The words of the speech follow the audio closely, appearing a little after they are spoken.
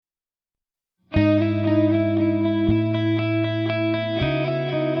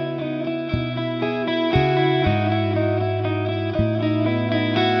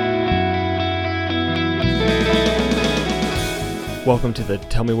Welcome to the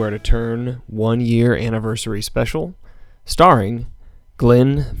Tell Me Where to Turn 1 year anniversary special, starring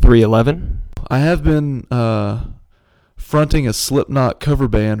Glenn 311. I have been fronting a Slipknot cover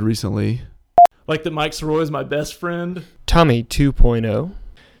band recently. Like that Mike Soroy is my best friend. Tommy 2.0.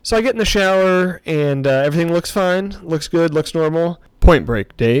 So I get in the shower and everything looks fine, looks good, looks normal. Point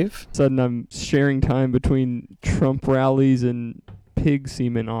Break Dave. Sudden I'm sharing time between Trump rallies and pig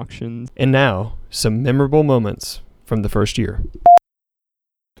semen auctions. And now, some memorable moments from the first year.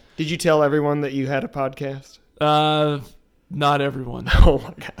 Did you tell everyone that you had a podcast? Not everyone. Oh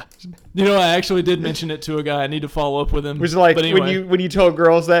my gosh. You know, I actually did mention it to a guy. I need to follow up with him. Was it like but anyway. when you told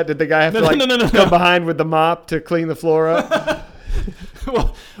girls that, did the guy have to come behind with the mop to clean the floor up?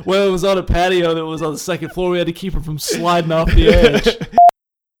 well, it was on a patio that was on the second floor. We had to keep her from sliding off the edge.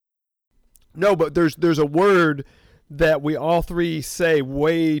 No, but there's a word that we all three say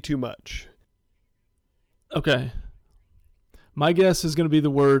way too much. Okay. My guess is going to be the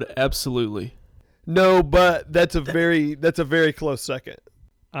word absolutely. No, but that's a very close second.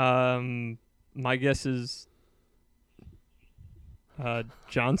 My guess is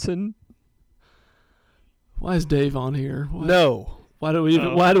Johnson. Why is Dave on here? Why? No. Why do we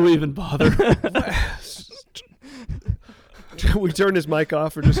even bother? We turn his mic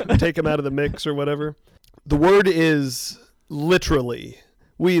off or just take him out of the mix or whatever. The word is literally.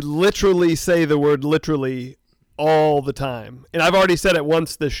 We literally say the word literally all the time. And I've already said it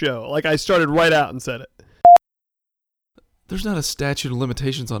once this show. Like, I started right out and said it. There's not a statute of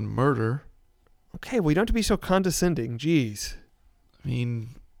limitations on murder. Okay, we don't have to be so condescending. Jeez. I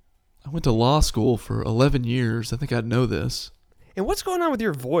mean, I went to law school for 11 years. I think I'd know this. And what's going on with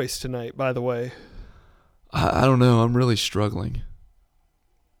your voice tonight, by the way? I don't know. I'm really struggling.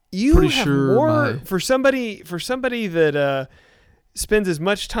 You Pretty have sure more for somebody that spends as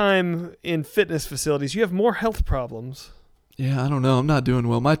much time in fitness facilities. You have more health problems. Yeah, I don't know. I'm not doing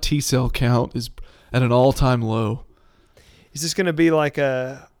well. My T cell count is at an all-time low. Is this going to be like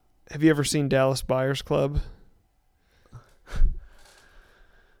a? Have you ever seen Dallas Buyers Club?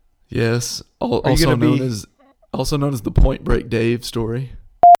 Yes, also known as the Point Break Dave story.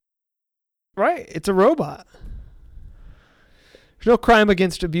 Right, it's a robot. There's no crime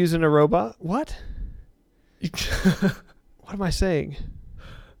against abusing a robot. What? What am I saying?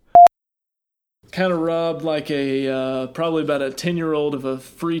 Kind of robbed like probably about a 10-year-old of a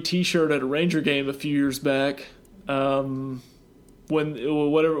free T-shirt at a Ranger game a few years back. What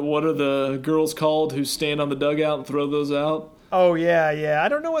are the girls called who stand on the dugout and throw those out? Oh yeah. I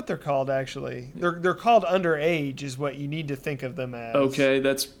don't know what they're called actually. They're called underage, is what you need to think of them as. Okay,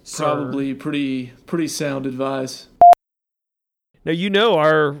 that's probably pretty sound advice. Now you know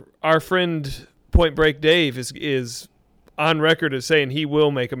our friend Point Break Dave is on record as saying he will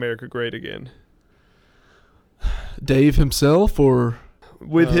make America great again. Dave himself, or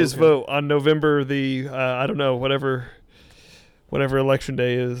with his vote on November the I don't know, whatever election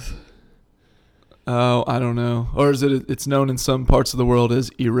day is. Oh, I don't know. Or is it? It's known in some parts of the world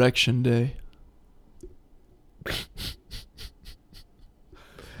as Erection Day.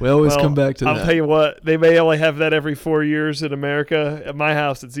 We always come back to that. I'll tell you what, they may only have that every 4 years in America. At my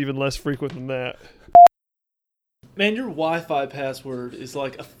house, it's even less frequent than that. Man, your Wi-Fi password is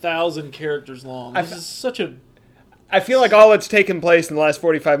like 1,000 characters long. This is such a... I feel like all that's taken place in the last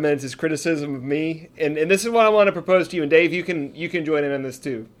 45 minutes is criticism of me, and this is what I want to propose to you. And Dave, you can join in on this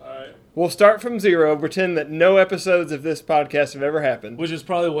too. All right. We'll start from zero, pretend that no episodes of this podcast have ever happened. Which is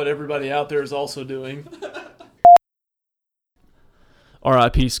probably what everybody out there is also doing.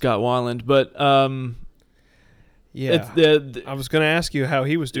 R.I.P. Scott Weiland, but yeah, I was going to ask you how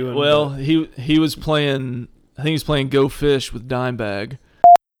he was doing. Well, he was playing. I think he was playing Go Fish with Dimebag.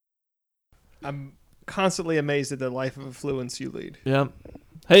 I'm constantly amazed at the life of affluence you lead. Yeah.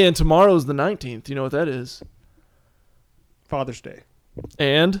 Hey, and tomorrow's the 19th. You know what that is? Father's Day.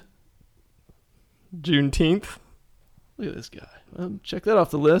 And Juneteenth. Look at this guy. Well, check that off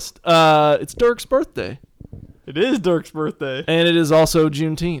the list. It's Dirk's birthday. It is Dirk's birthday. And it is also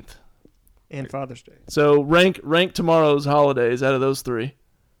Juneteenth. And Father's Day. So rank tomorrow's holidays out of those three.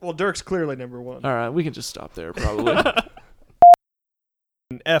 Well, Dirk's clearly number one. All right, we can just stop there probably.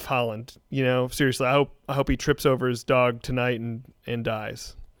 F. Holland, seriously, I hope he trips over his dog tonight and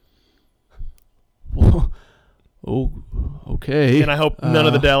dies. Oh, okay. And I hope none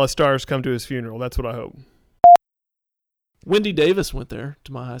of the Dallas Stars come to his funeral. That's what I hope. Wendy Davis went there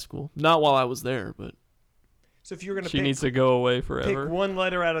to my high school. Not while I was there, but... So if you were going to She needs to go away forever. Pick one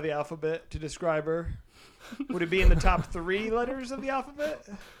letter out of the alphabet to describe her, would it be in the top 3 letters of the alphabet?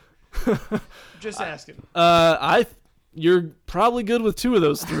 Just asking. You're probably good with 2 of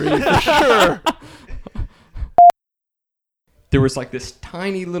those 3, for sure. there was like this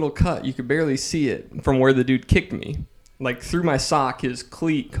tiny little cut. You could barely see it from where the dude kicked me. Like through my sock, his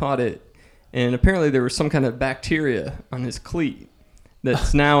cleat caught it. And apparently there was some kind of bacteria on his cleat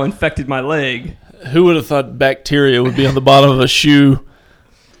that's now infected my leg. Who would have thought bacteria would be on the bottom of a shoe?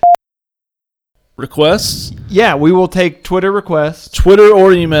 Requests? Yeah, we will take Twitter requests. Twitter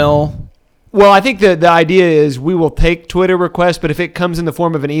or email. Well, I think the idea is we will take Twitter requests, but if it comes in the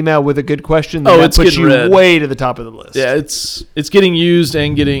form of an email with a good question, then that it's puts you getting read. way to the top of the list. Yeah, it's getting used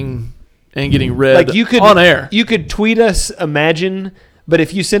and getting read Like you could on air. You could tweet us Imagine, but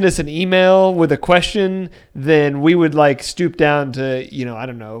if you send us an email with a question, then we would like stoop down to, I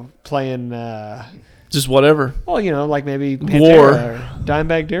don't know, playing Just whatever. like maybe War. Pantera or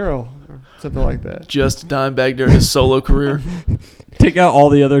Dimebag Darrell or something like that. Just Dimebag during his solo career. Take out all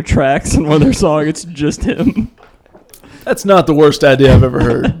the other tracks and one of their song, it's just him. That's not the worst idea I've ever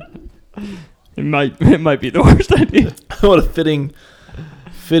heard. It might be the worst idea. What a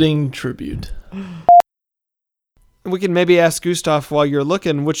fitting tribute. We can maybe ask Gustav while you're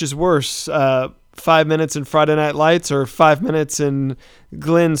looking, which is worse, 5 minutes in Friday Night Lights or 5 minutes in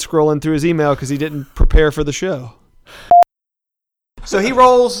Glenn scrolling through his email because he didn't prepare for the show. So he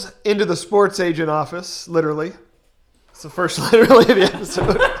rolls into the sports agent office, literally. It's the first literally of the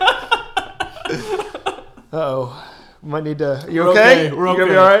episode. Uh-oh. Might need to... You We're okay? okay. We're You gonna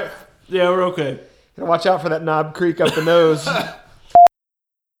okay. be all right? Yeah, we're okay. Gotta watch out for that Knob Creek up the nose.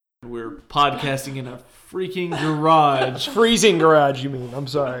 We're podcasting in a freaking garage Freezing garage, you mean. I'm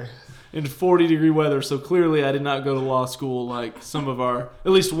sorry. in 40-degree weather, so clearly I did not go to law school like some of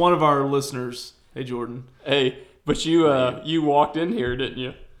at least one of our listeners. Hey, Jordan. Hey, but you walked in here, didn't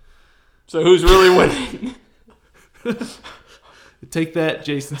you? So who's really winning? Take that,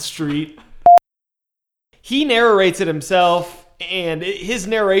 Jason Street. He narrates it himself, and his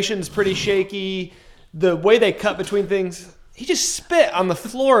narration's pretty shaky. The way they cut between things, he just spit on the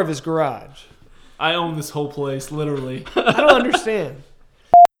floor of his garage. I own this whole place, literally. I don't understand.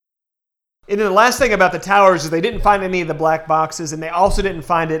 And then the last thing about the towers is they didn't find any of the black boxes, and they also didn't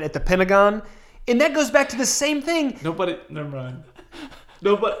find it at the Pentagon. And that goes back to the same thing. Never mind.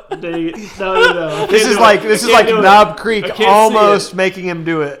 Nobody, dang it. No. This is like Knob Creek I can't see almost making him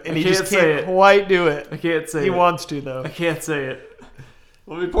do it, and I he just can't say can't it. quite do it. I can't say He it. wants to, though. I can't say it.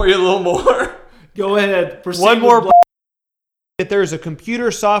 Let me pour you a little more. Go ahead. Proceed One with more. Black- That there's a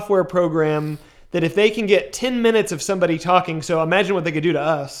computer software program that if they can get 10 minutes of somebody talking, so imagine what they could do to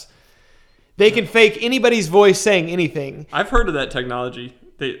us. They can fake anybody's voice saying anything. I've heard of that technology.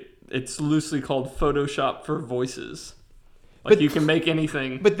 It's loosely called Photoshop for voices. Like But- you can make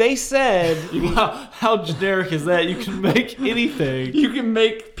anything. But they said, How generic is that? You can make anything. You can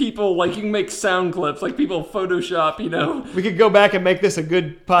make people, like you can make sound clips, like people Photoshop, we could go back and make this a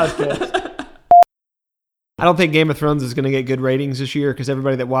good podcast. I don't think Game of Thrones is going to get good ratings this year because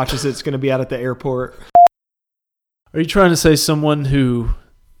everybody that watches it's going to be out at the airport. Are you trying to say someone who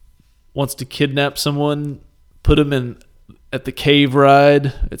wants to kidnap someone, put him in at the cave ride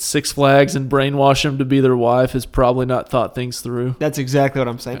at Six Flags and brainwash him to be their wife has probably not thought things through? That's exactly what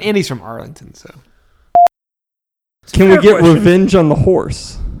I'm saying. And he's from Arlington, so. Can we get revenge on the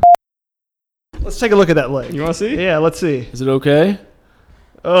horse? Let's take a look at that leg. You want to see? Yeah, let's see. Is it okay?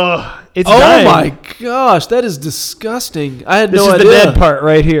 Ugh, it's Oh dying. my gosh, that is disgusting. I had This no is idea. the dead part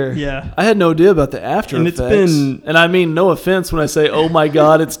right here. Yeah. I had no idea about the after And it's effects. been- And I mean no offense when I say, oh my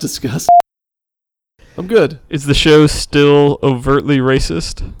god, it's disgusting. I'm good. Is the show still overtly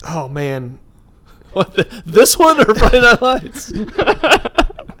racist? Oh, man. What, this one or Friday Night Lights?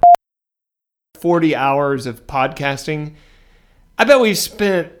 40 hours of podcasting. I bet we've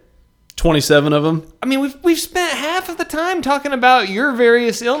spent 27 of them. I mean, we've spent half of the time talking about your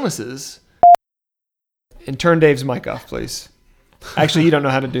various illnesses. And turn Dave's mic off, please. Actually, you don't know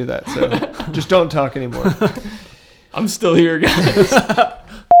how to do that, so just don't talk anymore. I'm still here, guys.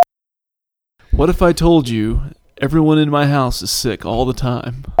 What if I told you everyone in my house is sick all the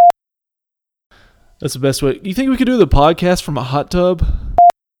time? That's the best way. You think we could do the podcast from a hot tub?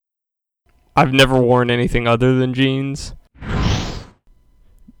 I've never worn anything other than jeans.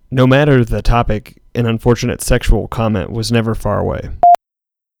 No matter the topic, an unfortunate sexual comment was never far away.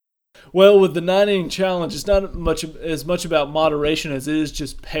 Well, with the 9-inning challenge, it's not as much about moderation as it is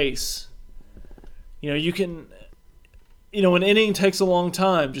just pace. You can, an inning takes a long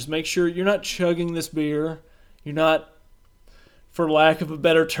time. Just make sure you're not chugging this beer. You're not, for lack of a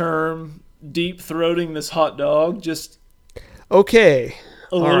better term, deep throating this hot dog. Just Okay.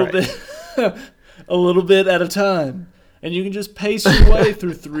 a little bit, a little bit at a time, and you can just pace your way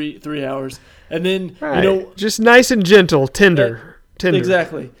through three hours, and then Right. Just nice and gentle, tender.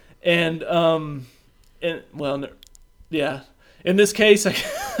 exactly, and yeah. In this case,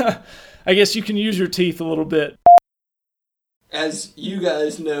 I guess you can use your teeth a little bit. As you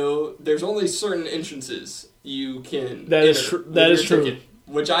guys know, there's only certain entrances you can That is enter tr- with that your is true. ticket,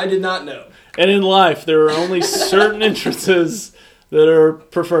 which I did not know. And in life, there are only certain entrances that are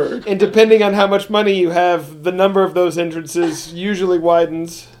preferred. And depending on how much money you have, the number of those entrances usually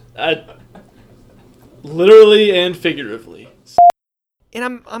widens. Literally and figuratively. And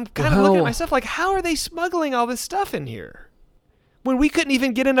I'm kind of looking at myself like, how are they smuggling all this stuff in here? When we couldn't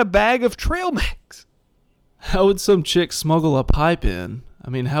even get in a bag of trail mix. How would some chick smuggle a pipe in? I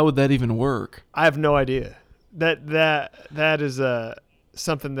mean, how would that even work? I have no idea. That is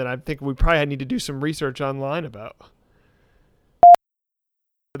something that I think we probably need to do some research online about.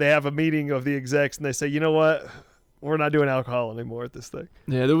 They have a meeting of the execs and they say, you know what? We're not doing alcohol anymore at this thing.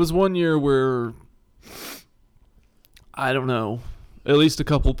 Yeah, there was one year where, I don't know, at least a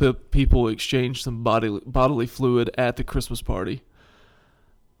couple people exchanged some bodily fluid at the Christmas party.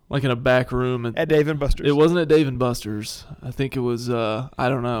 Like in a back room. At Dave & Buster's. It wasn't at Dave & Buster's. I think it was, I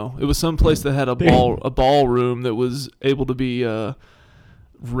don't know. It was some place that had a ballroom that was able to be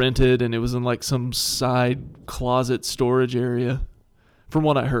rented, and it was in like some side closet storage area, from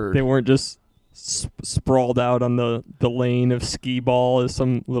what I heard. They weren't just sprawled out on the lane of skee ball as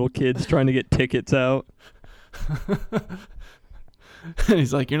some little kids trying to get tickets out.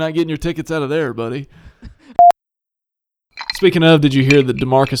 He's like, you're not getting your tickets out of there, buddy. Speaking of, did you hear that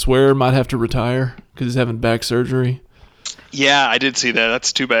DeMarcus Ware might have to retire because he's having back surgery? Yeah, I did see that.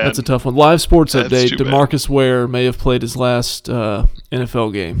 That's too bad. That's a tough one. Live sports That's update. too bad. DeMarcus Ware may have played his last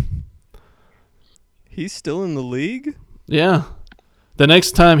NFL game. He's still in the league? Yeah. The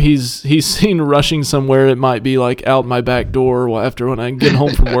next time he's seen rushing somewhere, it might be like out my back door after when I get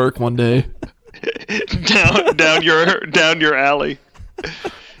home from work one day. down your alley.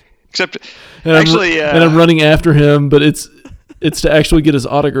 Except, And actually, I'm running after him, but it's to actually get his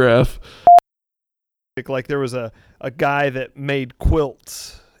autograph. Like there was a guy that made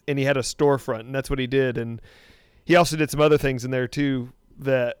quilts and he had a storefront and that's what he did. And he also did some other things in there too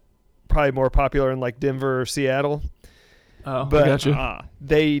that probably more popular in like Denver or Seattle. Oh, But gotcha.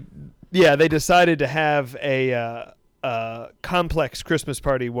 they decided to have a complex Christmas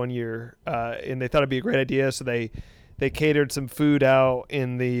party one year, and they thought it'd be a great idea. So they catered some food out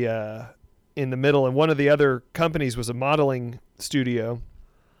in the middle, and one of the other companies was a modeling studio.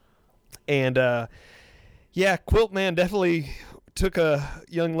 And Quilt Man definitely took a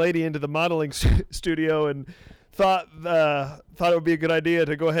young lady into the modeling studio and thought it would be a good idea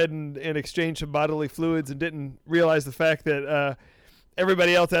to go ahead and exchange some bodily fluids, and didn't realize the fact that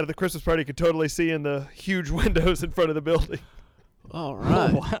everybody else out of the Christmas party could totally see in the huge windows in front of the building. All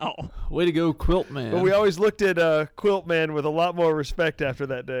right. Oh, wow. Way to go, Quilt Man. But we always looked at Quilt Man with a lot more respect after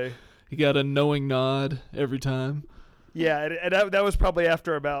that day. He got a knowing nod every time. Yeah, and that was probably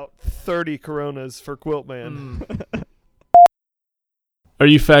after about 30 Coronas for Quilt Man. Are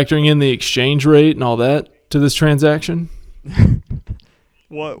you factoring in the exchange rate and all that to this transaction?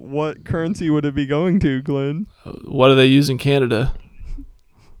 What currency would it be going to, Glenn? What do they use in Canada?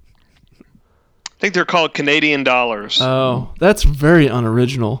 I think they're called Canadian dollars. Oh, that's very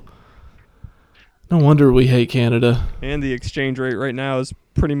unoriginal. No wonder we hate Canada. And the exchange rate right now is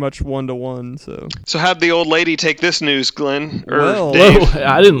pretty much 1-to-1, so. So how'd the old lady take this news, Glenn? Or Well- Dave? Whoa,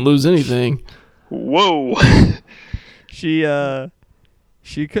 I didn't lose anything. Whoa.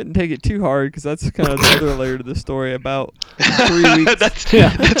 She couldn't take it too hard because that's kind of the other layer to the story. About 3 weeks.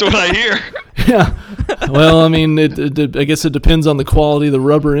 That's what I hear. Yeah. Well, I mean, I guess it depends on the quality of the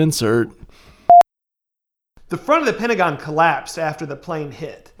rubber insert. The front of the Pentagon collapsed after the plane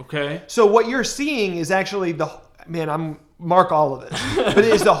hit. Okay. So what you're seeing is actually mark all of it, but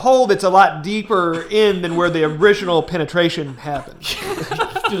it's the hole that's a lot deeper in than where the original penetration happened.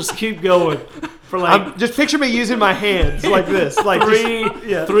 Just keep going for like Just picture me using my hands like this, like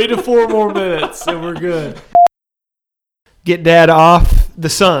three to 4 more minutes, and we're good. Get Dad off the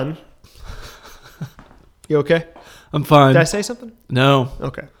sun. You okay? I'm fine. Did I say something? No.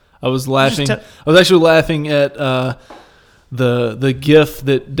 Okay. I was laughing. Just I was actually laughing at the GIF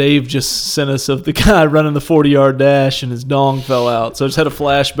that Dave just sent us of the guy running the 40-yard dash and his dong fell out. So I just had a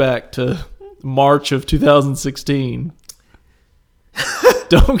flashback to March of 2016.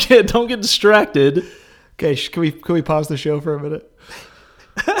 Don't get distracted. Okay. Can we pause the show for a minute?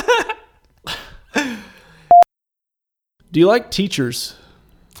 Do you like teachers?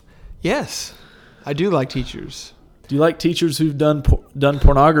 Yes, I do like teachers. Do you like teachers who've done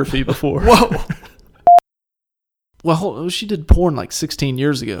pornography before? Whoa. Well, she did porn like 16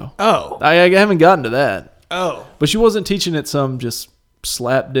 years ago. Oh. I haven't gotten to that. Oh. But she wasn't teaching at some just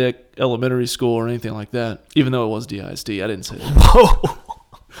slapdick elementary school or anything like that, even though it was DISD. I didn't say that. Whoa.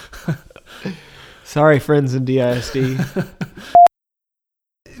 Sorry, friends in DISD.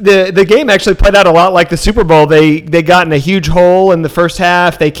 The game actually played out a lot like the Super Bowl. They got in a huge hole in the first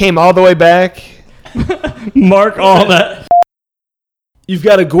half. They came all the way back. Mark all that. You've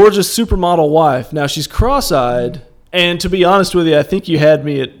got a gorgeous supermodel wife. Now she's cross-eyed, and to be honest with you, I think you had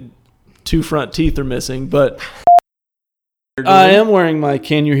me at 2 front teeth are missing, but I am wearing my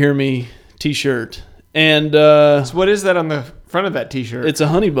Can You Hear Me t-shirt, and So what is that on the front of that T-shirt? it's a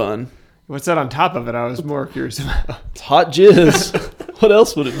honey bun. What's that on top of it? I was more curious about. It's hot jizz. What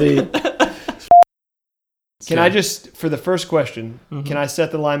else would it be? Can I just, for the first question, can I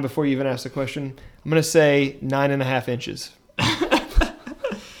set the line before you even ask the question? I'm going to say 9.5 inches.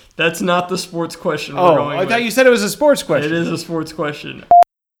 That's not the sports question we're Oh, going I with. thought you said it was a sports question. It is a sports question.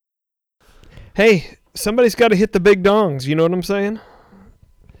 Hey, somebody's got to hit the big dongs. You know what I'm saying?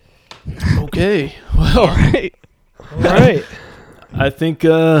 Okay. Well, All right. All right. I think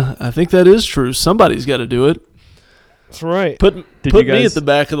that is true. Somebody's got to do it. That's right. Put Did me you guys- at the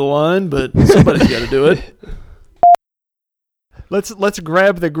back of the line, but somebody's got to do it. Let's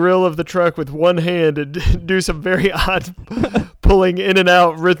grab the grill of the truck with one hand and do some very odd pulling in and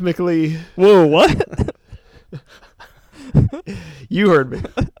out rhythmically. Whoa, what? You heard me.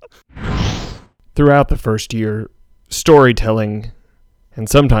 Throughout the first year, storytelling, and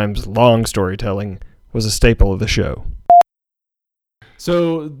sometimes long storytelling, was a staple of the show.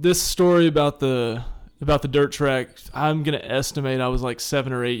 So this story about the dirt track, I'm gonna estimate I was like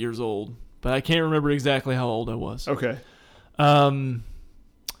 7 or 8 years old, but I can't remember exactly how old I was. Okay.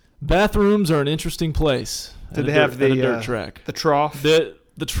 Bathrooms are an interesting place. Did at they a have dirt, at the, a dirt track? The trough?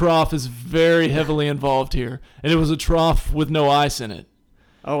 The trough is very heavily involved here, and it was a trough with no ice in it.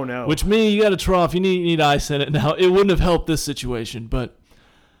 Oh, no. Which means you got a trough, you need ice in it. Now it wouldn't have helped this situation, but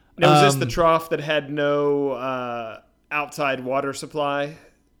Now, was this the trough that had no outside water supply?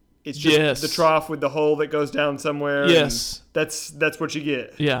 It's just Yes. the trough with the hole that goes down somewhere. and Yes. that's what you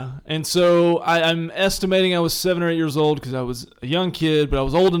get. yeah. And so I'm estimating I was 7 or 8 years old because I was a young kid, but I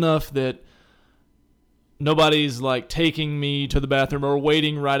was old enough that nobody's like taking me to the bathroom or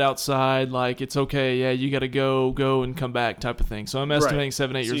waiting right outside. Like, it's okay. Yeah, you got to go and come back type of thing. So I'm estimating Right.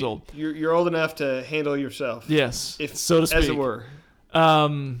 7, 8 years So old. You're old enough to handle yourself. Yes, If, so to speak. as it were.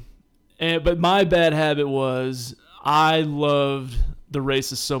 But my bad habit was I loved the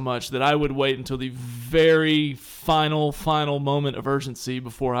races so much that I would wait until the very final moment of urgency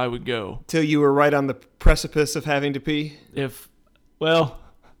before I would go. Till you were right on the precipice of having to pee?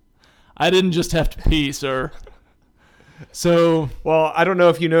 I didn't just have to pee, sir. So Well, I don't know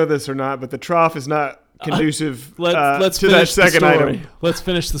if you know this or not, but the trough is not conducive let's to that finish the second story. item. Let's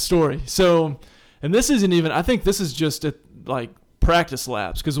finish the story. So, and this isn't even, I think this is just at like practice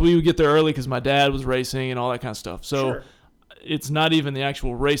laps because we would get there early because my dad was racing and all that kind of stuff. So Sure. it's not even the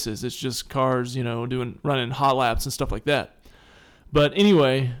actual races. It's just cars, running hot laps and stuff like that. But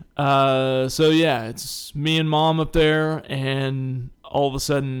anyway, so yeah, it's me and mom up there, and all of a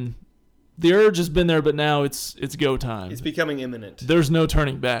sudden, the urge has been there, but now it's go time. It's becoming imminent. There's no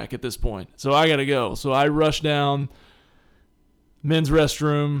turning back at this point. So I got to go. So I rush down men's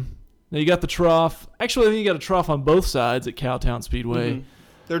restroom. Now you got the trough. Actually, I think you got a trough on both sides at Cowtown Speedway. Mhm.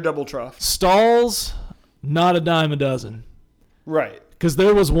 They're double troughs. Stalls, not a dime a dozen. Right. Because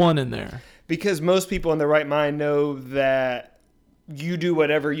there was one in there. Because most people in their right mind know that you do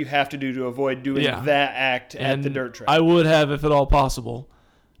whatever you have to do to avoid doing Yeah. that act at And the dirt track. I would have if at all possible.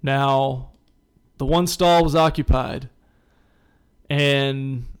 Now, the one stall was occupied.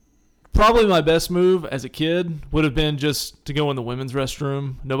 And probably my best move as a kid would have been just to go in the women's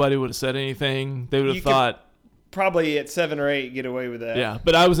restroom. Nobody would have said anything. They would have You could- thought, Probably at 7 or 8 get away with that. yeah.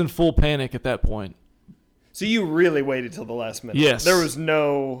 But I was in full panic at that point. So you really waited till the last minute. Yes. There was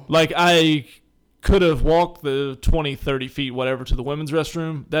no... Like, I could have walked the 20, 30 feet, whatever, to the women's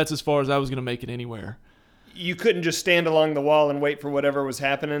restroom. That's as far as I was going to make it anywhere. You couldn't just stand along the wall and wait for whatever was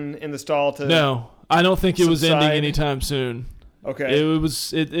happening in the stall to... No, I don't think it was ending subside? anytime soon. Okay.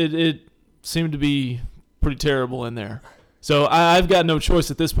 It seemed to be pretty terrible in there. So I've got no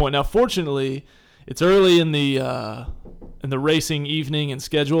choice at this point. Now, fortunately, it's early in the racing evening and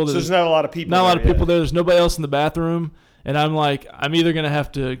schedule. So there's not a lot of people Not a lot of there people yet. there. There's nobody else in the bathroom. And I'm like, I'm either going to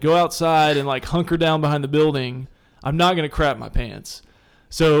have to go outside and like hunker down behind the building. I'm not going to crap my pants.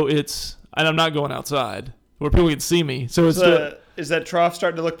 So and I'm not going outside where people can see me. So it's Is that trough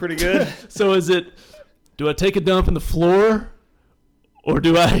starting to look pretty good? so do I take a dump in the floor or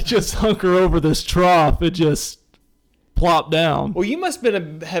do I just hunker over this trough and just plop down? Well, you must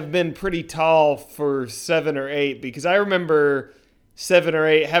have been pretty tall for 7 or 8 because I remember 7 or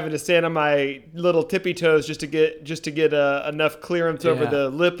 8, having to stand on my little tippy toes just to get enough clearance over Yeah. the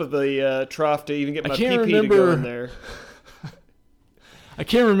lip of the trough to even get my can't pee to go remember- in there. I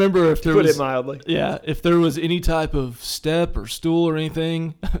can't remember if there Put was it mildly. Yeah, if there was any type of step or stool or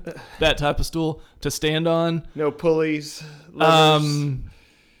anything, that type of stool to stand on. No pulleys. Levers.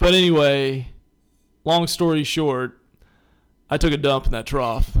 But anyway, long story short, I took a dump in that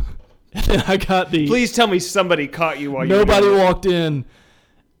trough. And I got the Please tell me somebody caught you while you nobody were doing it. walked in,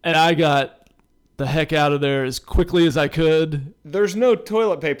 and I got the heck out of there as quickly as I could. There's no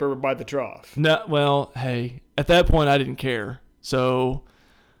toilet paper by the trough. No, well, hey, at that point I didn't care, so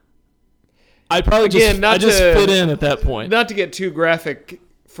I probably Again, I just fit in at that point. Not to get too graphic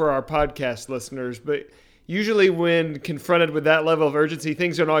for our podcast listeners, but usually when confronted with that level of urgency,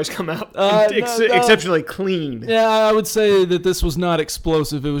 things don't always come out No. exceptionally clean. Yeah, I would say that this was not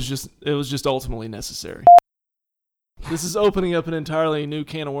explosive. It was just ultimately necessary. This is opening up an entirely new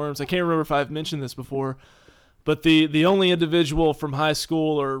can of worms. I can't remember if I've mentioned this before, but the only individual from high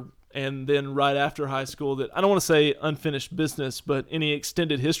school and then right after high school that I don't want to say unfinished business, but any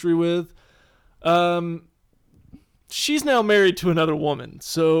extended history with, she's now married to another woman.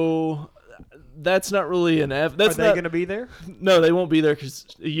 So that's not really an Are they going to be there? No, they won't be there because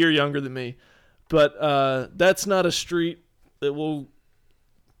a year younger than me. But that's not a street that will.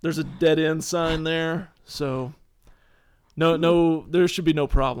 There's a dead end sign there, so no, there should be no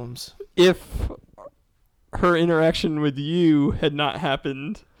problems. If her interaction with you had not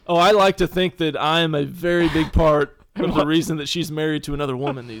happened, Oh, I like to think that I am a very big part of the reason that she's married to another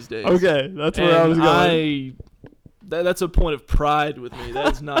woman these days. okay, that's where I was And going. That's a point of pride with me.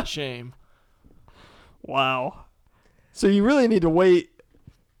 That is not shame. Wow. So you really need to wait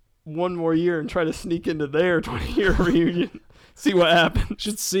one more year and try to sneak into their 20-year reunion. See what happens.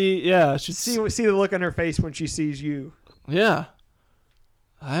 Should see, yeah, should See the look on her face when she sees you. yeah.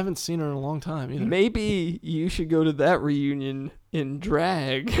 I haven't seen her in a long time either. Maybe you should go to that reunion in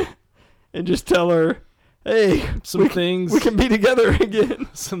drag and just tell her, hey, Some things we can be together again.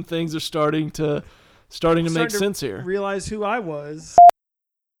 some things are starting to make sense here. Realize who I was.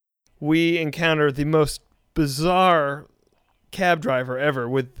 We encountered the most bizarre cab driver ever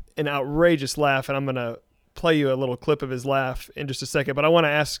with an outrageous laugh, and I'm gonna play you a little clip of his laugh in just a second. But I want to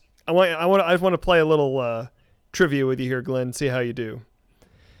ask, I want to play a little trivia with you here, Glenn. See how you do.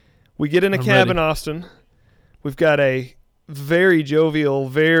 We get in a I'm cab ready. in Austin. We've got a very jovial,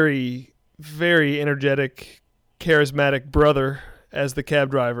 very, very energetic, charismatic brother as the cab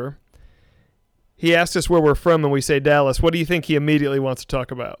driver. He asked us where we're from, and we say Dallas. What do you think he immediately wants to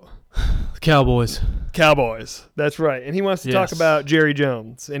talk about? The Cowboys. Cowboys. That's right. And he wants to talk Yes. about Jerry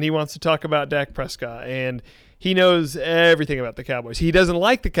Jones, and he wants to talk about Dak Prescott, and he knows everything about the Cowboys. He doesn't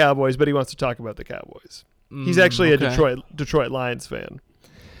like the Cowboys, but he wants to talk about the Cowboys. He's actually okay. a Detroit Lions fan.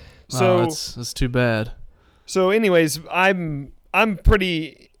 Oh, So that's too bad. So, anyways, I'm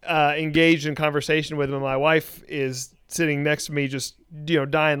pretty engaged in conversation with him. And my wife is sitting next to me, just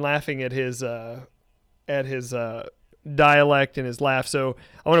dying laughing at his dialect and his laugh. So,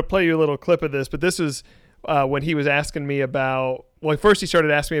 I want to play you a little clip of this. But this is when he was asking me about. Well, first he started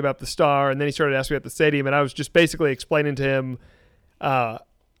asking me about the Star, and then he started asking me about the stadium, and I was just basically explaining to him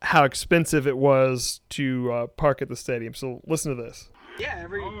how expensive it was to park at the stadium. So, listen to this. Yeah,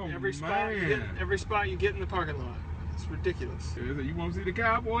 every spot you get in the parking lot. It's ridiculous. You want to see the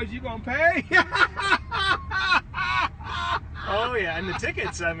Cowboys? You gonna pay? Oh yeah, and the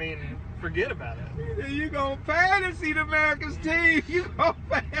tickets, I mean, forget about it. You gonna pay to see the America's team? You gonna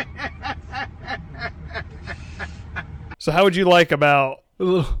pay? So how would you like about A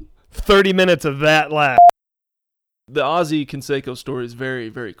little- 30 minutes of that laugh? The Ozzie Canseco story is very,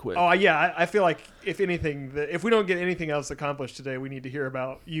 very quick. Oh yeah, I feel like if anything, if we don't get anything else accomplished today, we need to hear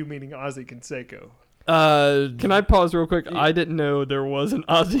about you meeting Ozzie Canseco. Can I pause real quick? I didn't know there was an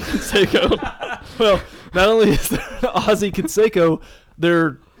Ozzie Canseco. Well, not only is there Ozzie Canseco,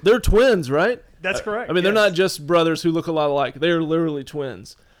 they're twins, right? That's correct. I mean, they're yes. not just brothers who look a lot alike. They're literally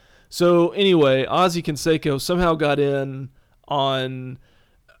twins. So anyway, Ozzie Canseco somehow got in on.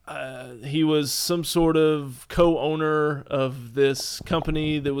 He was some sort of co-owner of this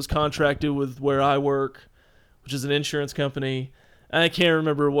company that was contracted with where I work, which is an insurance company. And I can't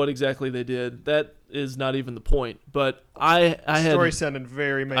remember what exactly they did. That is not even the point. But I had Story sounded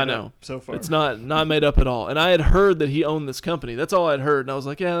very made I know. up so far. It's not made up at all. And I had heard that he owned this company. That's all I'd heard. And I was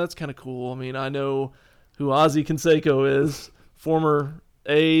like, yeah, that's kind of cool. I mean, I know who Ozzie Canseco is, former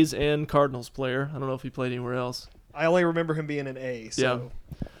A's and Cardinals player. I don't know if he played anywhere else. I only remember him being an A. So.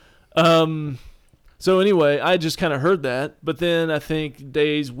 So anyway, I just kind of heard that, but then I think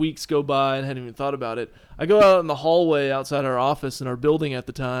days, weeks go by and hadn't even thought about it. I go out in the hallway outside our office in our building at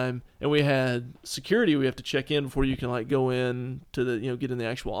the time, and we had security. We have to check in before you can like go in to the, get in the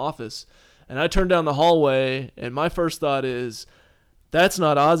actual office. And I turn down the hallway, and my first thought is, that's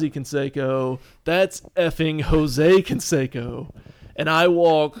not Ozzy Canseco, that's effing Jose Canseco. And I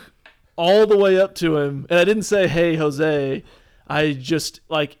walk all the way up to him, and I didn't say, hey, Jose. I just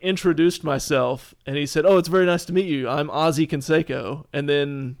like introduced myself, and he said, "Oh, it's very nice to meet you. I'm Ozzy Canseco." And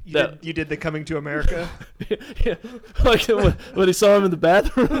then you did the Coming to America. yeah, like when he saw him in the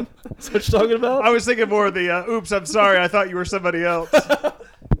bathroom. That's what you're talking about. I was thinking more of the "Oops, I'm sorry. I thought you were somebody else."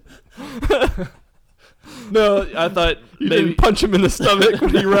 No, I thought You maybe didn't punch him in the stomach when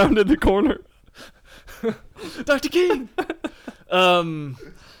he rounded the corner. Dr. King.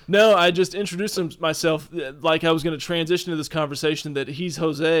 No, I just introduced myself like I was going to transition to this conversation that he's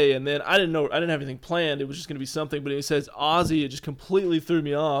Jose, and then I didn't have anything planned. It was just going to be something, but he says Ozzy, it just completely threw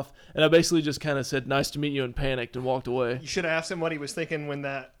me off, and I basically just kind of said, "Nice to meet you," and panicked and walked away. You should have asked him what he was thinking when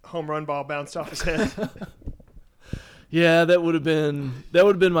that home run ball bounced off his head. Yeah, that would have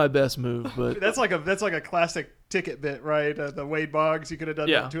been my best move, but That's like a classic ticket bit, right? The Wade Boggs, you could have done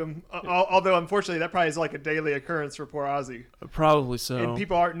Yeah. that to him. Although unfortunately, that probably is like a daily occurrence for poor Ozzy, probably so. and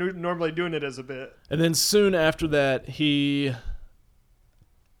people aren't normally doing it as a bit. And then soon after that,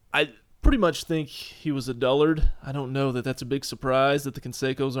 I pretty much think he was a dullard. I don't know that that's a big surprise that the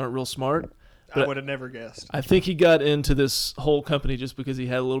Cansecos aren't real smart. I But would have never guessed. I think he got into this whole company just because he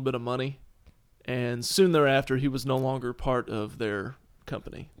had a little bit of money. And soon thereafter, he was no longer part of their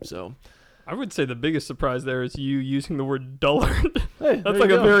company. So, I would say the biggest surprise there is you using the word dullard. hey, That's like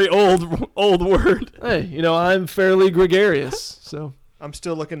a very old word. Hey, I'm fairly gregarious. So, I'm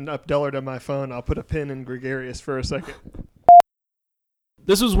still looking up Dullard on my phone. I'll put a pin in gregarious for a second.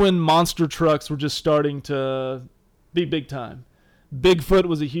 this was when monster trucks were just starting to be big time. Bigfoot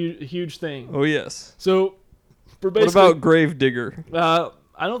was a huge thing. Oh, yes. So, for What basically, about Gravedigger?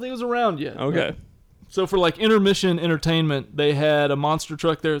 I don't think it was around yet. Okay. So for like intermission entertainment, they had a monster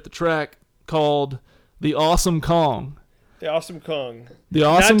truck there at the track called the Awesome Kong. The Awesome Kong. The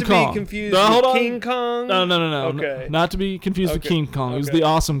Awesome Not to Kong. be confused No, hold with on. King Kong. No. Okay. Not to be confused with Okay. King Kong. It was Okay. the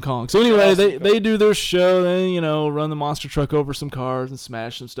Awesome Kong. So anyway, Awesome they Kong. do their show. They run the monster truck over some cars and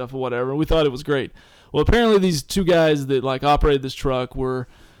smash some stuff or whatever. And we thought it was great. Well, apparently these two guys that like operated this truck were,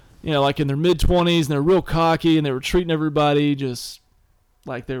 like in their mid-20s, and they're real cocky, and they were treating everybody just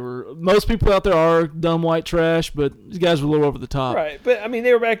like they were. Most people out there are dumb white trash, but these guys were a little over the top. Right, but I mean,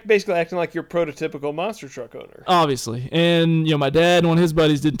 they were basically acting like your prototypical monster truck owner. Obviously. And, my dad and one of his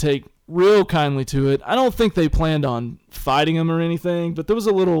buddies didn't take real kindly to it. I don't think they planned on fighting him or anything, but there was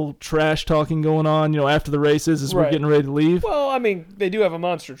a little trash talking going on, after the races as we're Right. getting ready to leave. Well, I mean, they do have a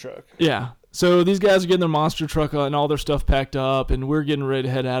monster truck. Yeah. So these guys are getting their monster truck and all their stuff packed up, and we're getting ready to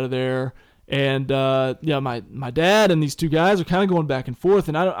head out of there. And, my dad and these two guys are kind of going back and forth,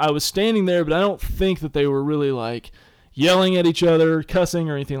 and I was standing there, but I don't think that they were really, like, yelling at each other, cussing,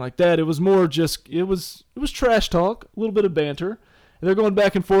 or anything like that. It was more just, it was trash talk, a little bit of banter. And they're going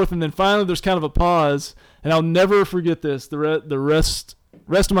back and forth, and then finally there's kind of a pause, and I'll never forget this the rest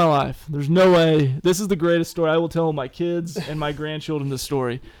of my life. There's no way. This is the greatest story. I will tell my kids and my grandchildren this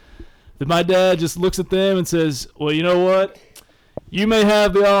story. That my dad just looks at them and says, well, you know what? You may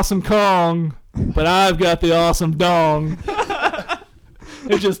have the Awesome Kong, but I've got the Awesome Dong.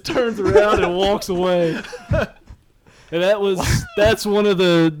 It just turns around and walks away. And that's one of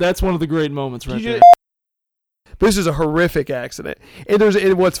the great moments right there. But this is a horrific accident. And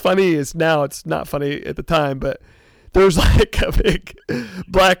what's funny is now it's not funny at the time, but there's like a big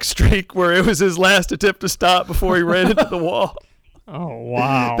black streak where it was his last attempt to stop before he ran into the wall. Oh,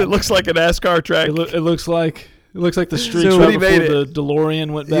 wow. It looks like a NASCAR track. It looks like the street So right he before made the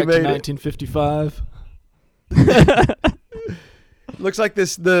DeLorean went back to made it. 1955. Looks like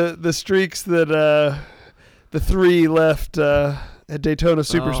the streaks that the three left at Daytona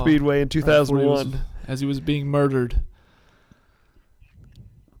Super Oh, Speedway in 2001. As he was being murdered.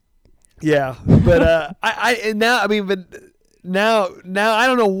 Yeah, but now I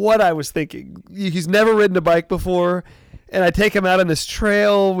don't know what I was thinking. He's never ridden a bike before, and I take him out on this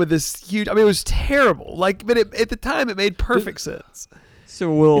trail with this huge. I mean, it was terrible. Like, but at the time, it made perfect sense.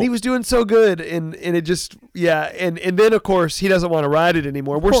 So And he was doing so good, and it just and then of course he doesn't want to ride it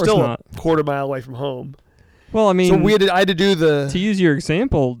anymore. We're course still not. a quarter mile away from home, Well, I mean, so I had to do the. to use your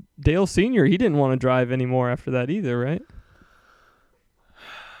example, Dale Sr., he didn't want to drive anymore after that either, right?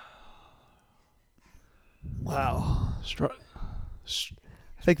 Wow. I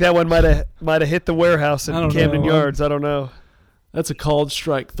think that one might have hit the warehouse I in don't Camden know. Yards. I don't know. That's a called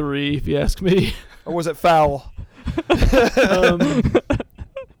strike 3, if you ask me. Or was it foul?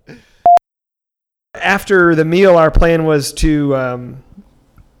 After the meal, our plan was to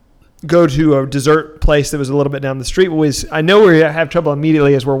go to a dessert place that was a little bit down the street. I know we have trouble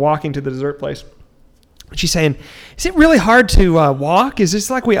immediately as we're walking to the dessert place. She's saying, "Is it really hard to walk? Is this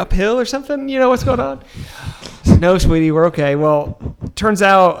like we uphill or something? You know, what's going on?" No, sweetie, we're okay. Well, turns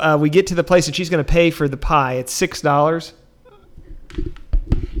out we get to the place and she's going to pay for the pie. It's $6.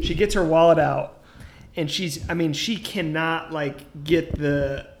 She gets her wallet out, and she cannot get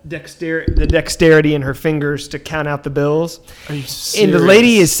the dexterity in her fingers to count out the bills. Are you serious? And the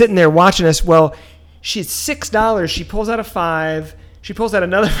lady is sitting there watching us. Well, she's $6. She pulls out a 5. She pulls out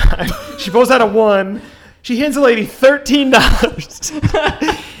another 5. She pulls out a 1. She hands the lady $13.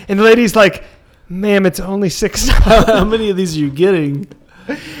 And the lady's like, "Ma'am, it's only $6." How many of these are you getting?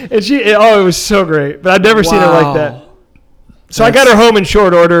 And it was so great. But I've never seen her like that. So I got her home in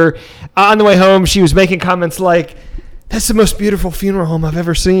short order. On the way home, she was making comments like, "That's the most beautiful funeral home I've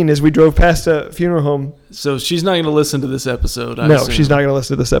ever seen," as we drove past a funeral home. So she's not going to listen to this episode, I No, assume. she's not going to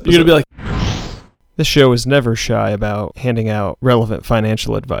listen to this episode. You're going to be like, this show is never shy about handing out relevant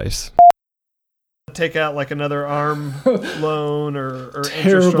financial advice. Take out another ARM loan or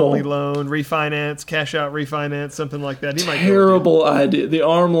interest-only loan, refinance, cash out refinance, something like that. Terrible idea. The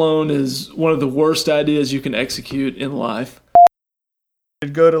ARM loan is one of the worst ideas you can execute in life.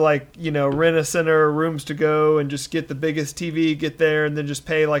 Go to rent a center, rooms to go, and just get the biggest TV, get there, and then just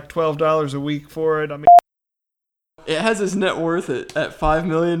pay $12 a week for it. It has his net worth at $5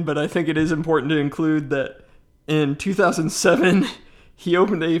 million, but I think it is important to include that in 2007 he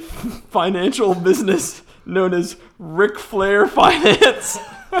opened a financial business known as Ric Flair Finance.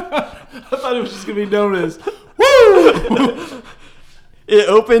 I thought it was just going to be known as Woo! It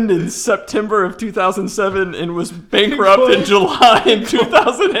opened in September of 2007 and was bankrupt in July in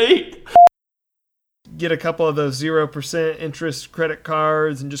 2008. Get a couple of those 0% interest credit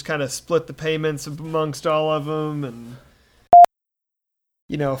cards and just kind of split the payments amongst all of them, and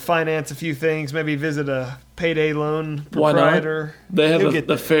finance a few things. Maybe visit a payday loan proprietor. They have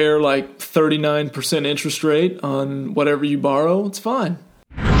the fair 39% interest rate on whatever you borrow. It's fine.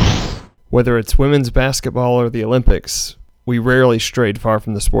 Whether it's women's basketball or the Olympics, we rarely strayed far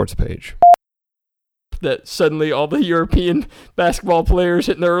from the sports page. That suddenly all the European basketball players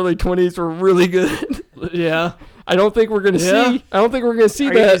in their early 20s were really good. Yeah. I don't think we're going to see. I don't think we're going to see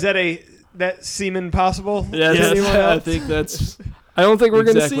that. Is that semen possible? Yes, I think that's. I don't think we're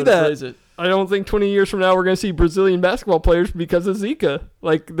going to see that. Phrase it. I don't think 20 years from now we're going to see Brazilian basketball players because of Zika.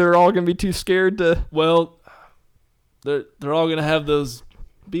 They're all going to be too scared to. Well, they're all going to have those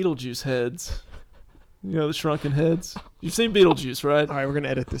Beetlejuice heads. The shrunken heads. You've seen Beetlejuice, right? All right, we're going to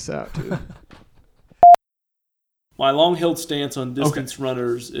edit this out, too. My long-held stance on distance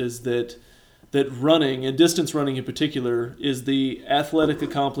runners is that running, and distance running in particular, is the athletic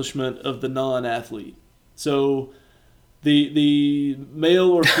accomplishment of the non-athlete. So the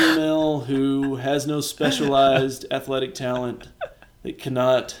male or female who has no specialized athletic talent, that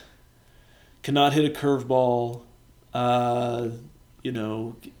cannot hit a curveball,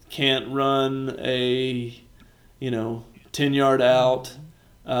 can't run a 10-yard out,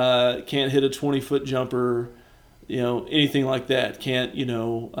 can't hit a 20-foot jumper, anything like that. Can't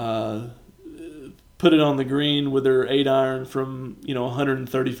put it on the green with their 8-iron from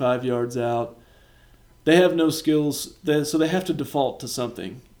 135 yards out. They have no skills, so they have to default to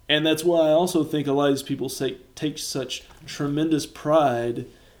something. And that's why I also think a lot of these people take such tremendous pride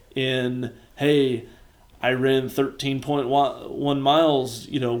in, hey, I ran 13.1 miles,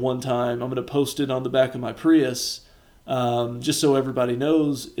 one time. I'm going to post it on the back of my Prius, just so everybody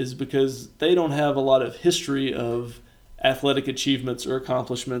knows, is because they don't have a lot of history of athletic achievements or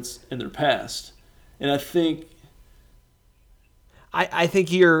accomplishments in their past. And I think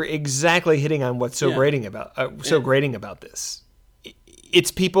you're exactly hitting on what's so grating about this.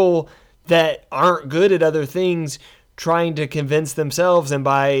 It's people that aren't good at other things trying to convince themselves, and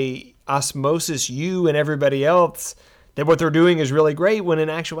by osmosis, you and everybody else, that what they're doing is really great, when in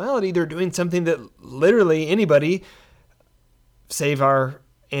actuality they're doing something that literally anybody, save our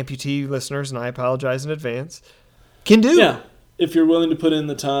amputee listeners, and I apologize in advance, can do. Yeah, if you're willing to put in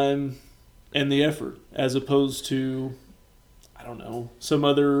the time and the effort, as opposed to, I don't know, some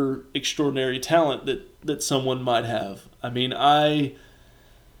other extraordinary talent that someone might have. I mean, gonna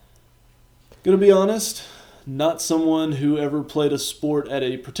be honest, not someone who ever played a sport at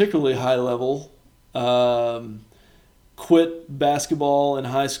a particularly high level. Quit basketball in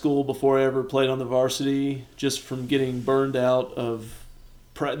high school before I ever played on the varsity, just from getting burned out of.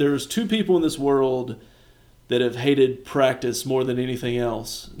 There's two people in this world that have hated practice more than anything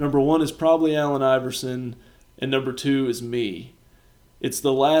else. Number one is probably Allen Iverson, and number two is me. It's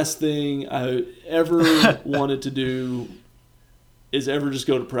the last thing I ever wanted to do is ever just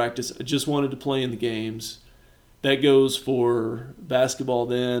go to practice. I just wanted to play in the games. That goes for basketball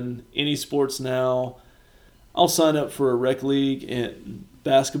then, any sports now. I'll sign up for a rec league in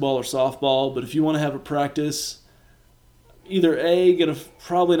basketball or softball, but if you want to have a practice, either A, going to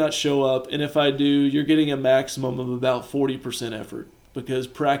probably not show up, and if I do, you're getting a maximum of about 40% effort because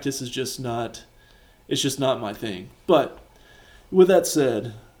practice is just not my thing. But with that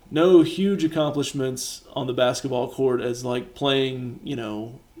said, no huge accomplishments on the basketball court as like playing,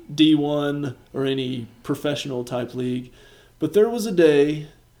 D1 or any professional type league. But there was a day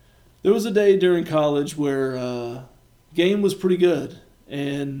during college where game was pretty good.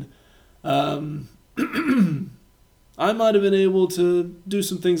 And I might have been able to do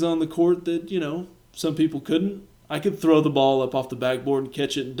some things on the court that, some people couldn't. I could throw the ball up off the backboard and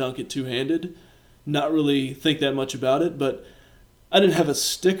catch it and dunk it two-handed. Not really think that much about it, but I didn't have a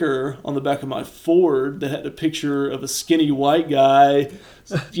sticker on the back of my Ford that had a picture of a skinny white guy,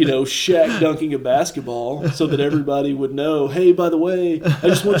 Shaq dunking a basketball so that everybody would know, hey, by the way, I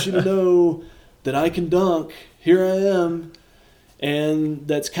just want you to know that I can dunk. Here I am. And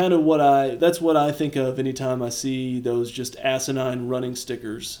that's kind of what I think of anytime I see those just asinine running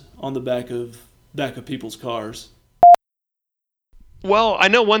stickers on the back of people's cars. Well, I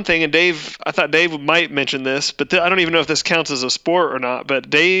know one thing, and I thought Dave might mention this, but I don't even know if this counts as a sport or not,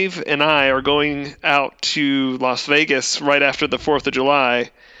 but Dave and I are going out to Las Vegas right after the 4th of July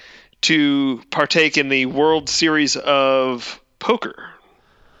to partake in the World Series of Poker.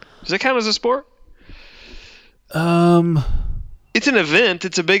 Does that count as a sport? It's an event.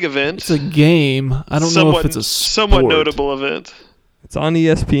 It's a big event. It's a game. I don't know if it's a sport. Somewhat notable event. It's on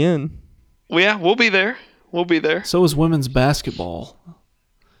ESPN. Well, yeah, we'll be there. So is women's basketball.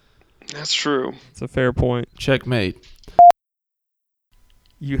 That's true. It's a fair point. Checkmate.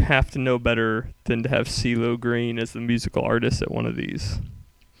 You have to know better than to have CeeLo Green as the musical artist at one of these.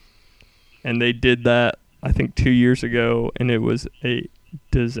 And they did that, I think, 2 years ago, and it was a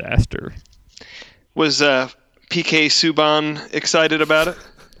disaster. Was PK Subban excited about it?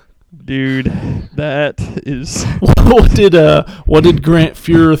 Dude, that is... What did Grant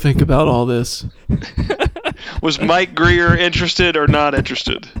Fuhrer think about all this? Was Mike Greer interested or not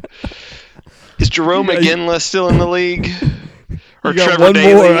interested? Is Jerome McGinley still in the league? Or you got Trevor one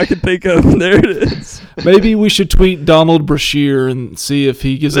Daly? more I can think of. There it is. Maybe we should tweet Donald Brashear and see if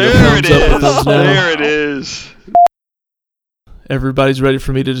he gives it a thumbs up or thumbs down. There it is. Everybody's ready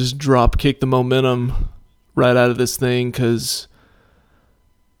for me to just drop kick the momentum right out of this thing because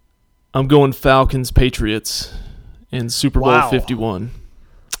I'm going Falcons-Patriots in Super Bowl 51.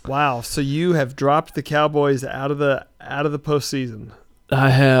 Wow, so you have dropped the Cowboys out of the postseason.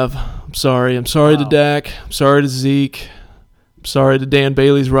 I have. I'm sorry. I'm sorry to Dak. I'm sorry to Zeke. I'm sorry to Dan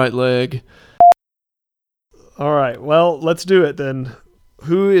Bailey's right leg. All right, well, let's do it then.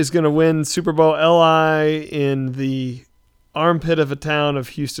 Who is going to win Super Bowl LI in the armpit of a town of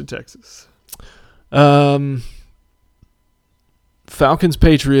Houston, Texas?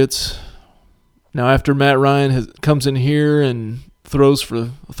 Falcons-Patriots. Now, after Matt Ryan comes in here and throws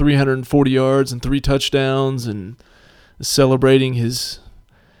for 340 yards and 3 touchdowns and is celebrating his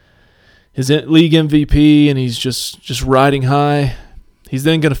league MVP, and he's just riding high, he's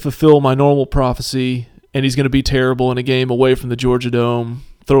then going to fulfill my normal prophecy, and he's going to be terrible in a game away from the Georgia Dome,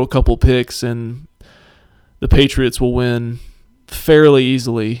 throw a couple picks, and the Patriots will win fairly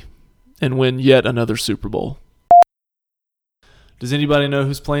easily and win yet another Super Bowl. Does anybody know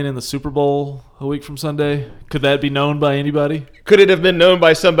who's playing in the Super Bowl a week from Sunday? Could that be known by anybody? Could it have been known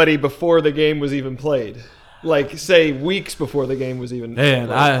by somebody before the game was even played? Like, say, weeks before the game was even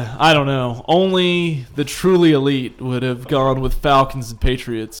played? I don't know. Only the truly elite would have gone with Falcons and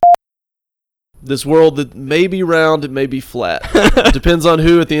Patriots. This world that may be round, it may be flat. Depends on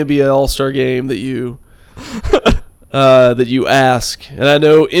who at the NBA All-Star game that you ask. And I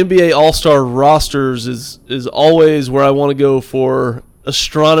know NBA All-Star rosters is always where I want to go for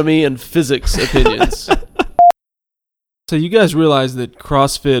astronomy and physics opinions. So you guys realize that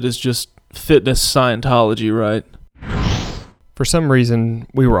CrossFit is just fitness Scientology, right? For some reason,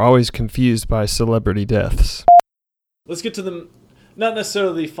 we were always confused by celebrity deaths. Let's get to not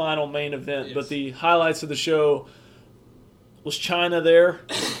necessarily the final main event, but the highlights of the show. Was China there?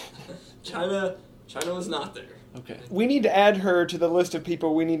 China was not there. Okay. We need to add her to the list of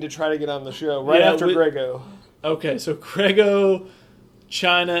people we need to try to get on the show after Grego. Okay, so Grego,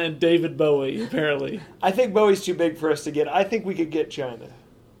 China, and David Bowie, apparently. I think Bowie's too big for us to get. I think we could get China.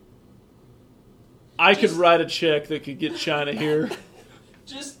 I could write a check that could get China here.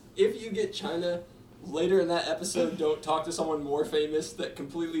 Just if you get China later in that episode, don't talk to someone more famous that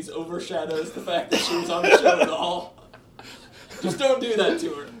completely overshadows the fact that she was on the show at all. Just don't do that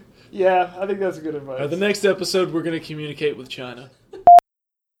to her. Yeah, I think that's good advice. The next episode, we're going to communicate with China.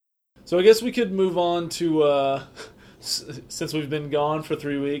 So I guess we could move on to, since we've been gone for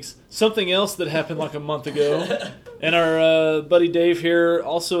 3 weeks, something else that happened like a month ago. And our buddy Dave here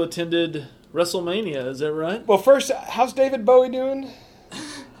also attended WrestleMania, is that right? Well, first, how's David Bowie doing?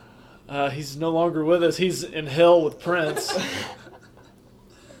 He's no longer with us. He's in hell with Prince.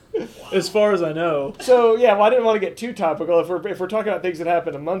 As far as I know. So, yeah, well, I didn't want to get too topical. If we're talking about things that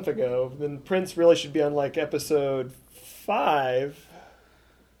happened a month ago, then Prince really should be on, like, episode 5,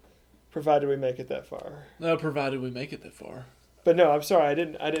 provided we make it that far. No, provided we make it that far. But no, I'm sorry. I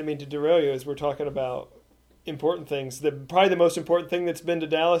didn't mean to derail you as we're talking about important things. Probably the most important thing that's been to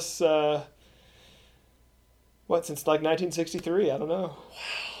Dallas, since, like, 1963? I don't know.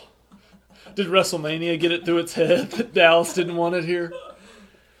 Wow. Did WrestleMania get it through its head that Dallas didn't want it here?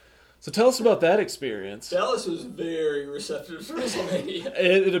 So tell us about that experience. Dallas was very receptive to WrestleMania.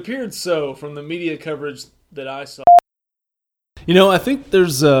 It appeared so from the media coverage that I saw. You know, I think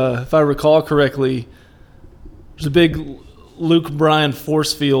there's, if I recall correctly, there's a big Luke Bryan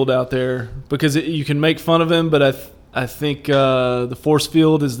force field out there because you can make fun of him, but I think the force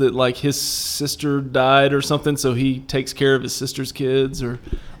field is that, like, his sister died or something, so he takes care of his sister's kids, or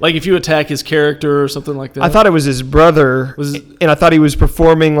like if you attack his character or something like that. I thought it was his brother, and I thought he was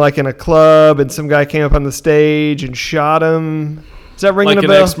performing like in a club, and some guy came up on the stage and shot him. Is that ringing like a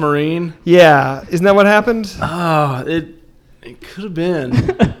bell? Like an ex-Marine? Yeah. Isn't that what happened? Oh, it could have been.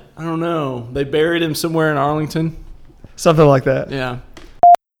 I don't know. They buried him somewhere in Arlington. Something like that. Yeah.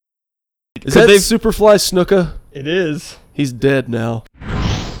 Is that Superfly Snuka? It is. He's dead now.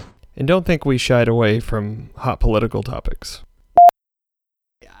 And don't think we shied away from hot political topics.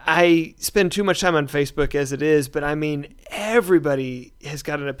 I spend too much time on Facebook as it is, but I mean, everybody has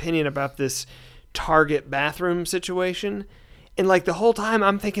got an opinion about this Target bathroom situation. And like the whole time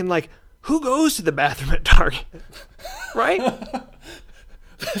I'm thinking, like, who goes to the bathroom at Target? Right?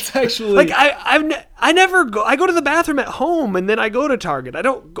 That's actually like I never go. I go to the bathroom at home and then I go to Target. I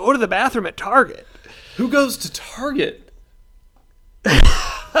don't go to the bathroom at Target. Who goes to Target?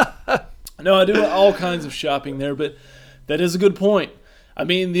 No, I do all kinds of shopping there, but that is a good point. I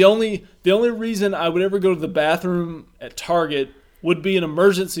mean, the only reason I would ever go to the bathroom at Target would be an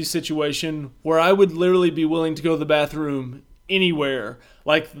emergency situation where I would literally be willing to go to the bathroom anywhere,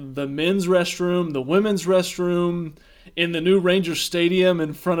 like the men's restroom, the women's restroom, in the new Rangers Stadium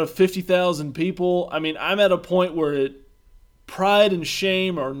in front of 50,000 people. I mean, I'm at a point where pride and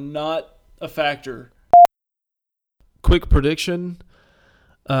shame are not a factor. Quick prediction.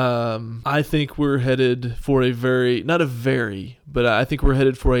 I think we're headed for I think we're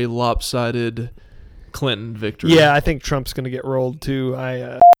headed for a lopsided Clinton victory. Yeah, I think Trump's going to get rolled too.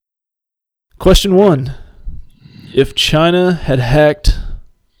 Question 1. If China had hacked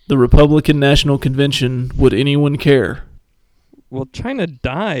the Republican National Convention, would anyone care? Well, China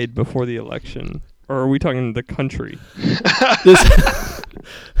died before the election. Or are we talking the country?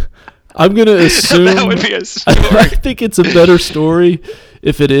 I'm going to assume... That would be a story. I think it's a better story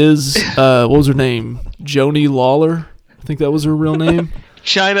if it is... what was her name? Joni Lawler? I think that was her real name.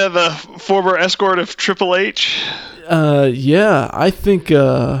 China, the former escort of Triple H. Yeah, I think...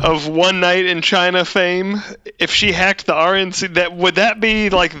 of One Night in China fame. If she hacked the RNC, would that be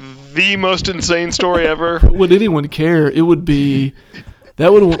like the most insane story ever? Would anyone care? It would be...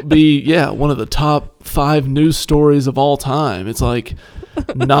 That would be, one of the top 5 news stories of all time. It's like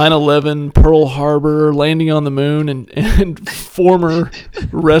 9/11, Pearl Harbor, landing on the moon, and former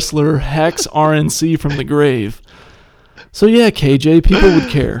wrestler hacks RNC from the grave. So yeah, KJ, people would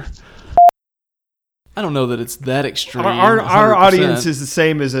care. I don't know that it's that extreme. Our audience is the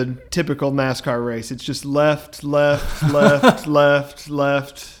same as a typical NASCAR race. It's just left, left, left, left,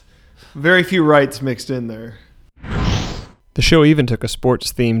 left. Very few rights mixed in there. The show even took a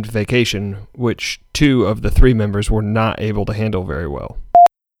sports-themed vacation, which 2 of the 3 members were not able to handle very well.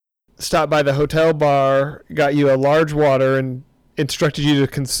 Stopped by the hotel bar, got you a large water, and instructed you to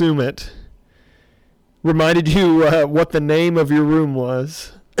consume it. Reminded you what the name of your room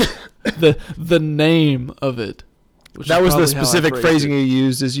was. the name of it. That was the specific phrasing you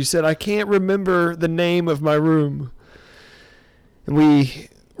used, is you said, I can't remember the name of my room. And we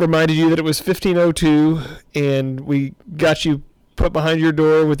reminded you that it was 1502, and we got you put behind your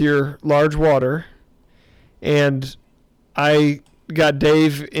door with your large water. And I got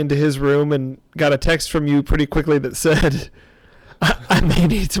Dave into his room and got a text from you pretty quickly that said, I may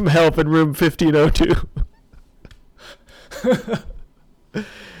need some help in room 1502.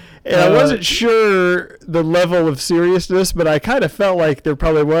 And I wasn't sure the level of seriousness, but I kind of felt like there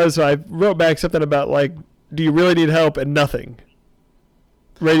probably was. So I wrote back something about like, do you really need help? And nothing.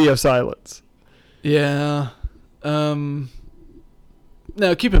 Radio silence. Yeah. Now,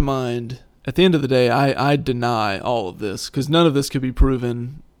 keep in mind, at the end of the day, I deny all of this because none of this could be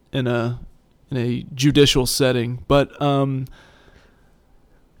proven in a judicial setting. But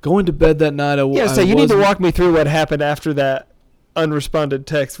going to bed that night, you need to walk me through what happened after that unresponded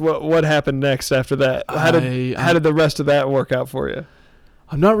text. What happened next after that? How did the rest of that work out for you?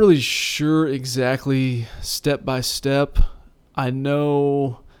 I'm not really sure exactly step by step. I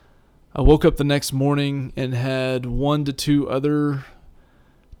know I woke up the next morning and had 1 to 2 other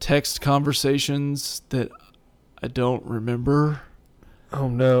text conversations that I don't remember. Oh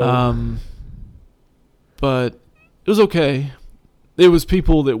no. But it was okay. It was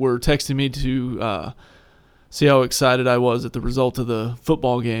people that were texting me to see how excited I was at the result of the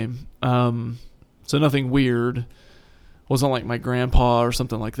football game. So nothing weird. Wasn't like my grandpa or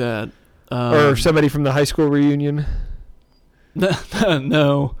something like that. Or somebody from the high school reunion.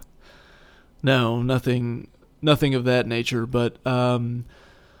 No, nothing of that nature. But other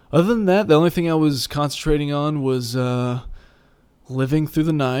than that, the only thing I was concentrating on was living through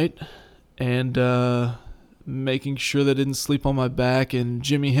the night and making sure that I didn't sleep on my back and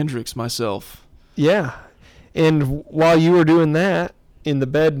Jimi Hendrix myself. Yeah. And while you were doing that, in the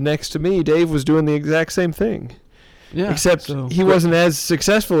bed next to me, Dave was doing the exact same thing. Yeah. Except he wasn't as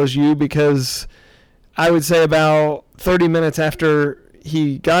successful as you because I would say about 30 minutes after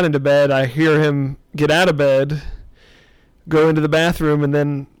he got into bed, I hear him get out of bed, go into the bathroom, and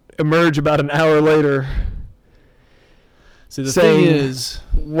then emerge about an hour later. See, the thing is,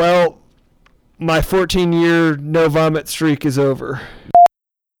 well, my 14-year no vomit streak is over.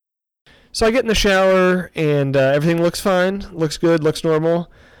 So I get in the shower, and everything looks fine, looks good, looks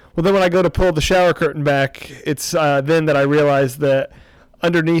normal. Well, then when I go to pull the shower curtain back, it's then that I realize that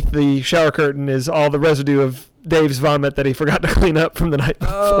underneath the shower curtain is all the residue of Dave's vomit that he forgot to clean up from the night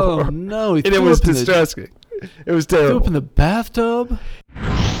before. oh no, And it was distressing. It was terrible. Threw up in the bathtub?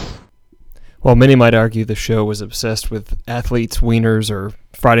 While many might argue the show was obsessed with athletes, wieners, or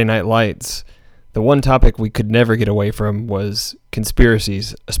Friday Night Lights, the one topic we could never get away from was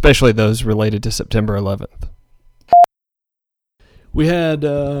conspiracies, especially those related to September 11th. We had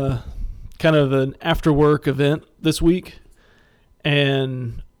kind of an after-work event this week,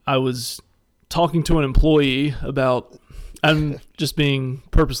 and I was talking to an employee about, I'm just being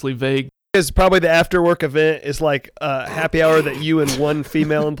purposely vague. Because probably the after-work event is like a happy hour that you and one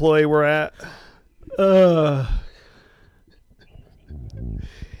female employee were at.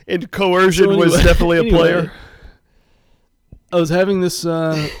 And coercion was definitely a player. I was having this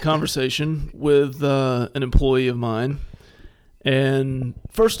conversation with an employee of mine, and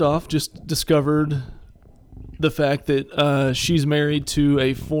first off, just discovered the fact that she's married to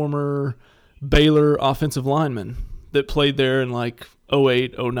a former Baylor offensive lineman that played there in like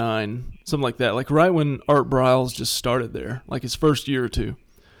 08, 09, something like that. Like right when Art Briles just started there, like his first year or two.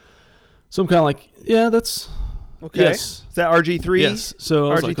 So I'm kind of like, yeah, that's... Okay. Yes. Is that RG3? Yes. So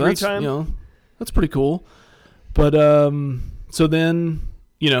I was RG3 like, that's, time? That's pretty cool. But so then,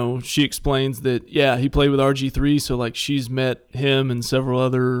 she explains that, yeah, he played with RG3, so like she's met him and several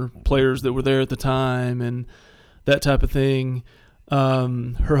other players that were there at the time and that type of thing.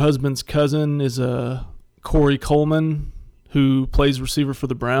 Her husband's cousin is Corey Coleman, who plays receiver for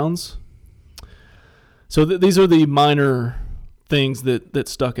the Browns. So these are the minor things that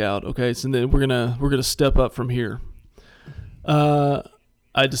stuck out. Okay, so then we're gonna step up from here.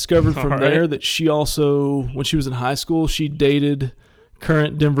 I discovered from there that she also, when she was in high school, she dated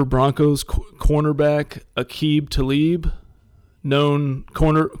current Denver Broncos cornerback Aqib Talib, known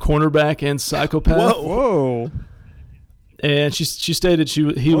cornerback and psychopath. Whoa. And she stated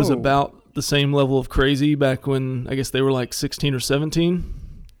he was about the same level of crazy back when I guess they were like 16 or 17.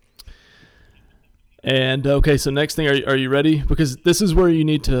 And okay, so next thing, are you ready? Because this is where you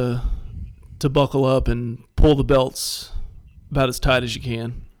need to buckle up and pull the belts about as tight as you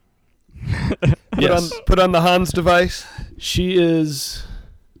can. Yes. Put on the Hans device. She is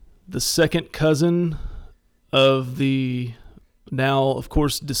the second cousin of the now, of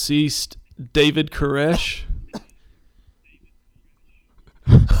course, deceased David Koresh.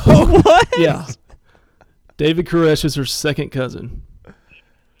 What? Yeah. David Koresh is her second cousin.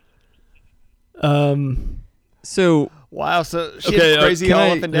 So wow, so she's okay, crazy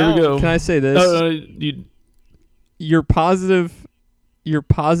all up and down. Here we go. Can I say this? You're positive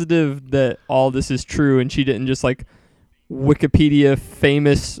that all this is true and she didn't just like Wikipedia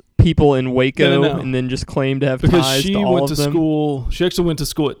famous people in Waco No. and then just claim to have Because ties she to all went of to them? school. She actually went to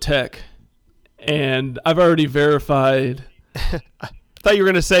school at Tech, and I've already verified. I thought you were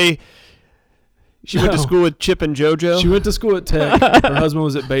going to say she went to No. school with Chip and JoJo. She went to school at Tech. Her husband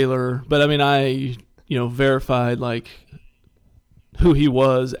was at Baylor, but I mean, I verified like who he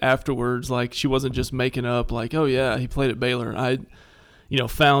was afterwards. Like she wasn't just making up like, oh yeah, he played at Baylor. I,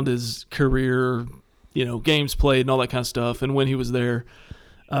 found his career, games played and all that kind of stuff, and when he was there.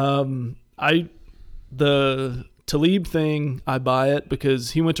 The Talib thing, I buy it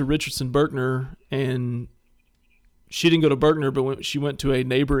because he went to Richardson Berkner, and she didn't go to Berkner, but she went to a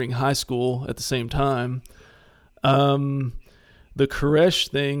neighboring high school at the same time. The Koresh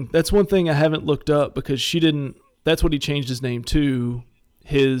thing, that's one thing I haven't looked up because that's what he changed his name to.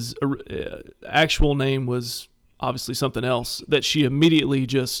 His actual name was obviously something else that she immediately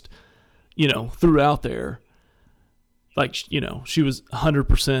just, threw out there. Like, she was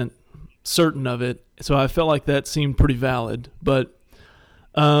 100% certain of it. So I felt like that seemed pretty valid. But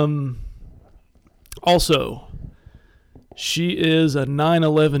also, she is a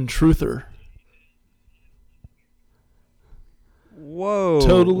 9/11 truther. Whoa.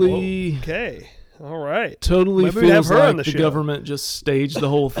 Totally. Okay. All right. Totally Maybe we'd have feels her on like the the show. government just staged the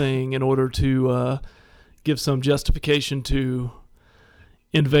whole thing in order to give some justification to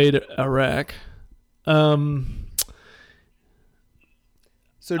invade Iraq.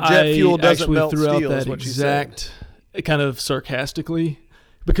 So jet fuel doesn't actually melt threw out steel, is that what you said. exact, kind of sarcastically,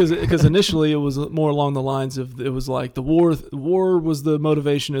 because initially it was more along the lines of it was like the war was the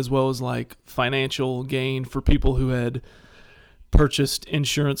motivation as well as like financial gain for people who had purchased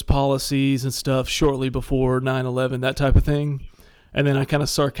insurance policies and stuff shortly before 9/11, that type of thing. And then I kind of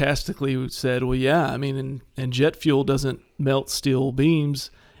sarcastically said, well, yeah, I mean, and jet fuel doesn't melt steel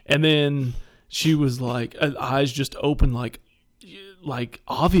beams. And then she was like, eyes just open, like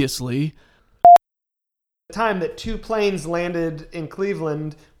obviously. The time that two planes landed in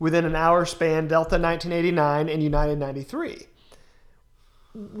Cleveland within an hour span, Delta 1989 and United 93.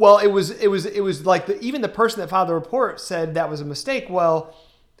 Well, it was like even the person that filed the report said that was a mistake. Well,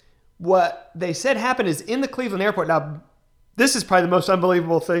 what they said happened is in the Cleveland airport. Now, this is probably the most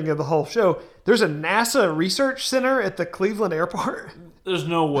unbelievable thing of the whole show. There's a NASA research center at the Cleveland airport. There's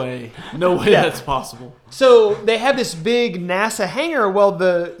no way. No way Yeah. that's possible. So they have this big NASA hangar. Well,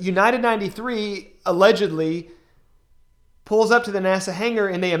 the United 93 allegedly pulls up to the NASA hangar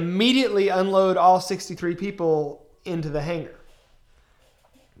and they immediately unload all 63 people into the hangar.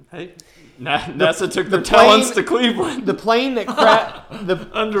 Hey, NASA took the their talents plane- to Cleveland. The plane that crashed,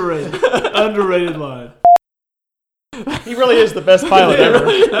 Underrated line. he really is the best pilot ever.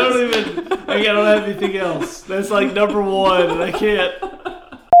 I don't have anything else. That's like number one, and I can't.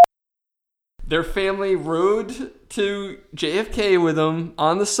 Their family rode to JFK with them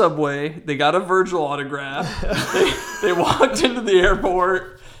on the subway. They got a Virgil autograph. they walked into the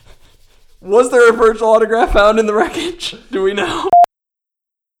airport. Was there a Virgil autograph found in the wreckage? Do we know?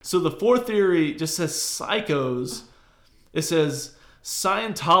 So the fourth theory just says psychos. It says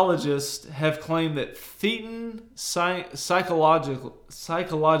Scientologists have claimed that Thetan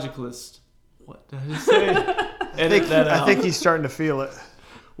psychologicalist. What did I just say? Edit that out. I think he's starting to feel it.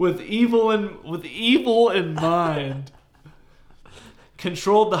 With evil in mind,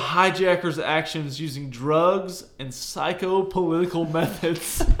 controlled the hijackers' actions using drugs and psycho-political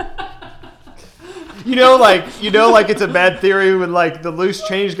methods. You know, like it's a bad theory when like the loose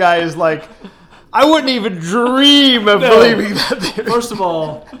change guy is like, I wouldn't even dream of believing that theory. First of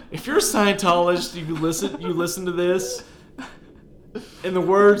all, if you're a Scientologist, you listen to this. In the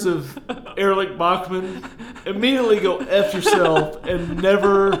words of Erlich Bachman, immediately go F yourself and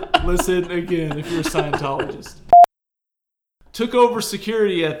never listen again if you're a Scientologist. Took over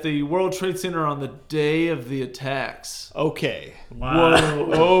security at the World Trade Center on the day of the attacks. Okay. Wow.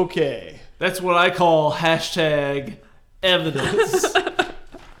 Whoa. Okay. That's what I call hashtag evidence.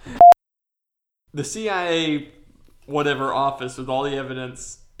 The CIA, whatever office with all the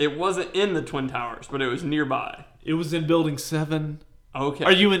evidence, it wasn't in the Twin Towers, but it was nearby. It was in Building 7. Okay.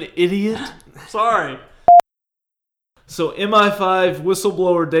 Are you an idiot? Sorry. So MI5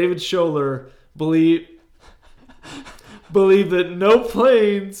 whistleblower David Scholler believed that no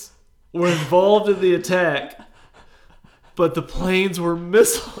planes were involved in the attack, but the planes were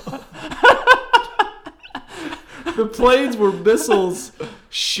missiles. The planes were missiles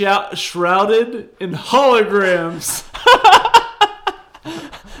shrouded in holograms.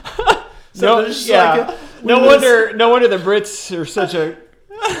 So there's no wonder the Brits are such a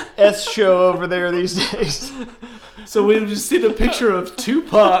S show over there these days. So we've just seen a picture of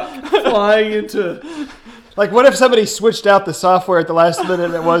Tupac flying into Like, what if somebody switched out the software at the last minute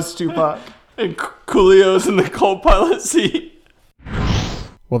and it was Tupac? And Coolio's in the co-pilot seat.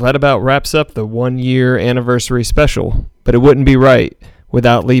 Well, that about wraps up the 1-year anniversary special, but it wouldn't be right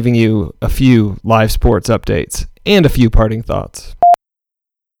without leaving you a few live sports updates and a few parting thoughts.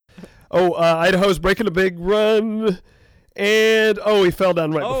 Idaho's breaking a big run, and he fell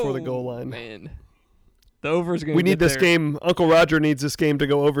down right before the goal line. Man. The over's going to We need this game. Uncle Roger needs this game to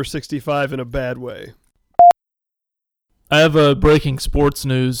go over 65 in a bad way. I have a breaking sports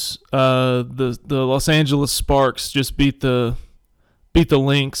news. The Los Angeles Sparks just beat the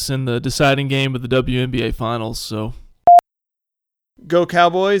Lynx in the deciding game of the WNBA Finals. So, Go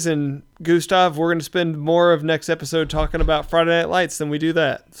Cowboys, and Gustav, we're going to spend more of next episode talking about Friday Night Lights than we do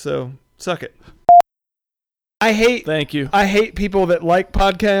that. So, suck it. thank you. I hate people that like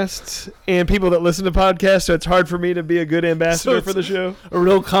podcasts and people that listen to podcasts, so it's hard for me to be a good ambassador for the show. A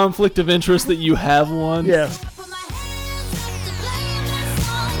real conflict of interest that you have one. Yeah.